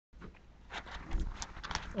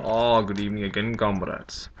Good evening again,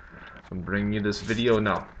 comrades. I'm bringing you this video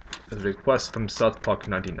now as a request from South Park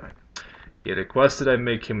 99. He requested I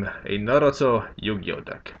make him a Naruto Yu-Gi-Oh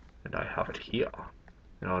deck, and I have it here.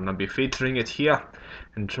 And I'll now be featuring it here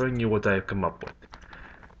and showing you what I have come up with.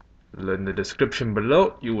 In the description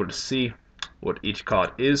below, you will see what each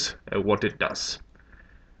card is and what it does.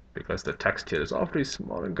 Because the text here is awfully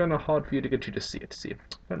small and kinda hard for you to get you to see it. See,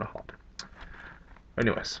 kinda hard.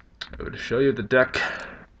 Anyways, I will show you the deck.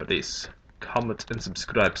 Please comment and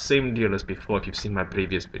subscribe. Same deal as before if you've seen my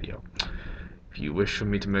previous video. If you wish for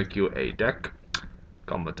me to make you a deck,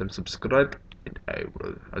 comment and subscribe, and I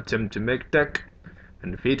will attempt to make deck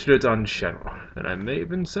and feature it on channel. And I may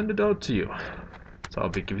even send it out to you. So I'll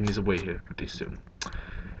be giving these away here pretty soon.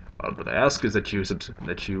 All that I ask is that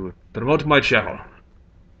you promote my channel.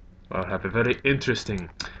 I'll have a very interesting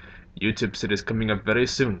YouTube series coming up very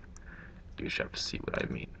soon. You shall see what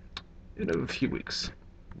I mean in a few weeks.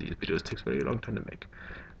 These videos take a very long time to make.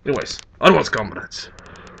 Anyways, onwards, comrades.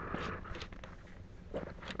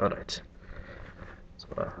 Alright.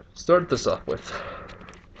 So, start this off with.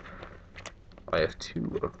 I have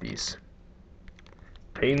two of these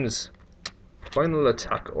Pain's final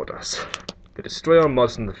attack orders. They destroy all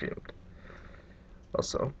mobs in the field.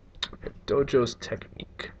 Also, we have Dojo's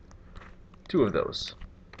technique. Two of those.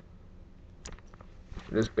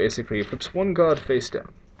 It is basically flips one card face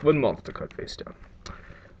down. One monster card face down.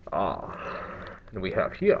 And we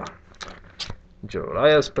have here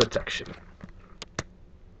Jiraiya's protection.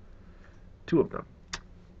 Two of them.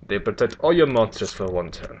 They protect all your monsters for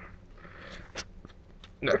one turn.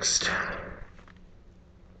 Next,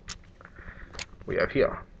 we have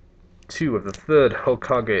here two of the third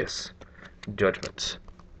Hokage's judgement.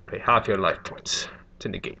 Pay half your life points to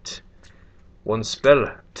negate one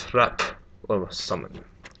spell, trap, or summon.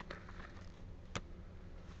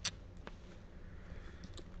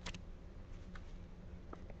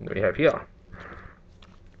 And we have here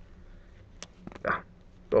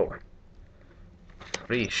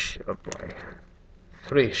three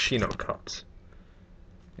shino cards.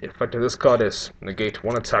 The effect of this card is negate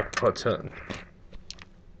one attack per turn.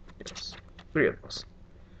 Yes, three of those.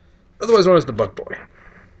 Otherwise known as the Bug Boy.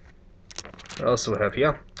 I also have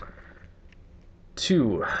here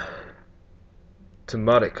two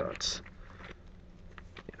Temari cards.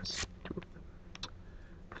 Yes, two of them.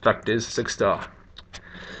 Effect is 6-star.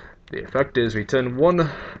 The effect is return one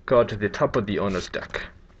card to the top of the owner's deck.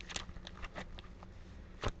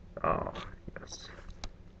 Yes.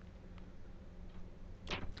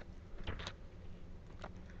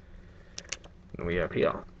 And we have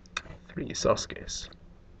here three Sasukes.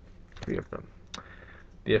 Three of them.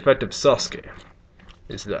 The effect of Sasuke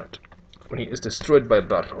is that when he is destroyed by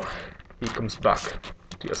battle, he comes back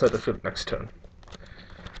to your side of the field next turn.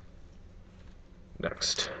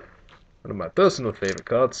 Next, one of my personal favorite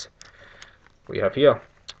cards, we have here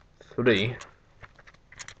three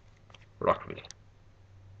Rock Lee.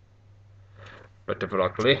 Effect of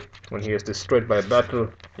Rock Lee, when he is destroyed by battle,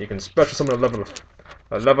 you can special summon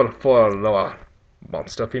a level 4 or lower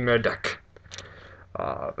monster from your deck.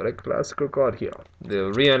 Very classical card here,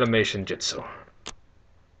 the Reanimation Jutsu.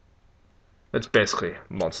 It's basically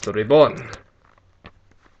Monster Reborn.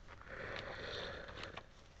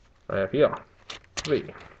 I have here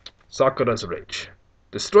three Sakura's Rage.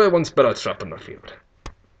 Destroy one spell trap on the field.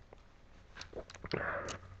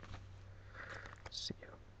 See.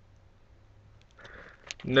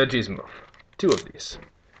 Neji's move. Two of these.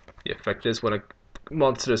 The effect is when a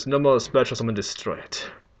monster is no more special summon, destroy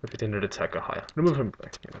it. If it ended attack or higher. Remove from play.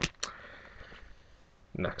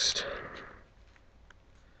 Next.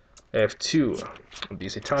 I have two of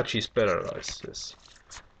these Itachi's paralyzes.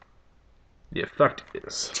 The effect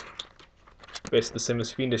is basically the same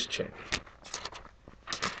as Fiendish Chain.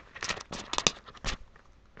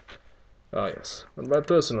 Yes, one of my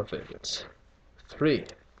personal favorites. Three.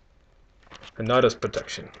 Hinata's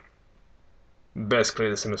protection. Basically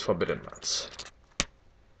the same as Forbidden Lands.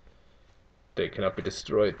 They cannot be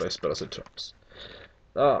destroyed by spells or traps.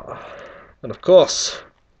 And of course,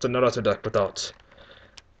 it's a Naruto deck without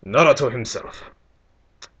Naruto himself.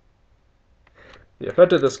 The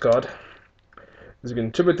effect of this card is you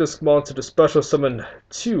can tribute this monster to special summon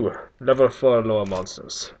two level 4 or lower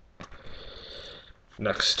monsters.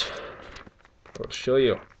 Next, I'll show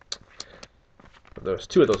you. There's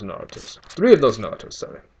two of those Narutos. Three of those Narutos,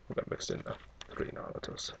 sorry. I got mixed in there. Three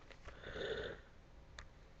Narutos.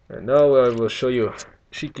 And now I will show you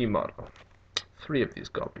Shikamaru. Three of these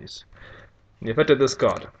copies. And the effect of this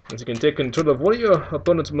card is you can take control of one of your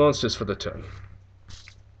opponent's monsters for the turn.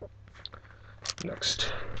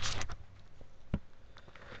 Next.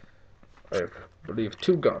 I believe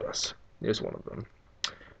 2 gaaras. Here's one of them.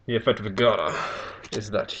 The effect of a gaara is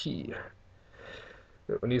that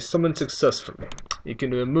when he's summoned successfully, he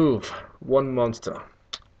can remove 1 monster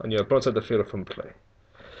on your opponent's side of the field from play.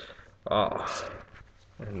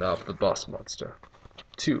 And now for the boss monster.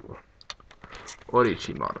 2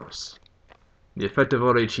 orochimarus. The effect of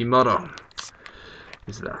orochimaru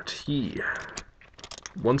is that he,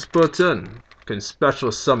 once per turn, can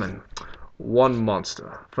special summon 1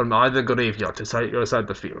 monster from either graveyard to your side of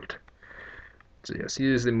the field. So yes,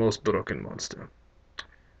 he is the most broken monster.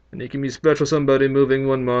 And he can be special summoned by removing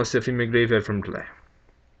 1 monster from your graveyard from play.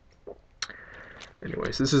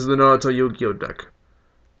 Anyways, this is the Naruto Yu-Gi-Oh deck.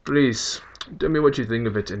 Please, tell me what you think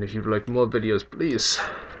of it, and if you'd like more videos, please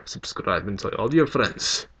subscribe and tell all your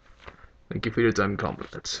friends. Thank you for your time,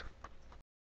 comrades.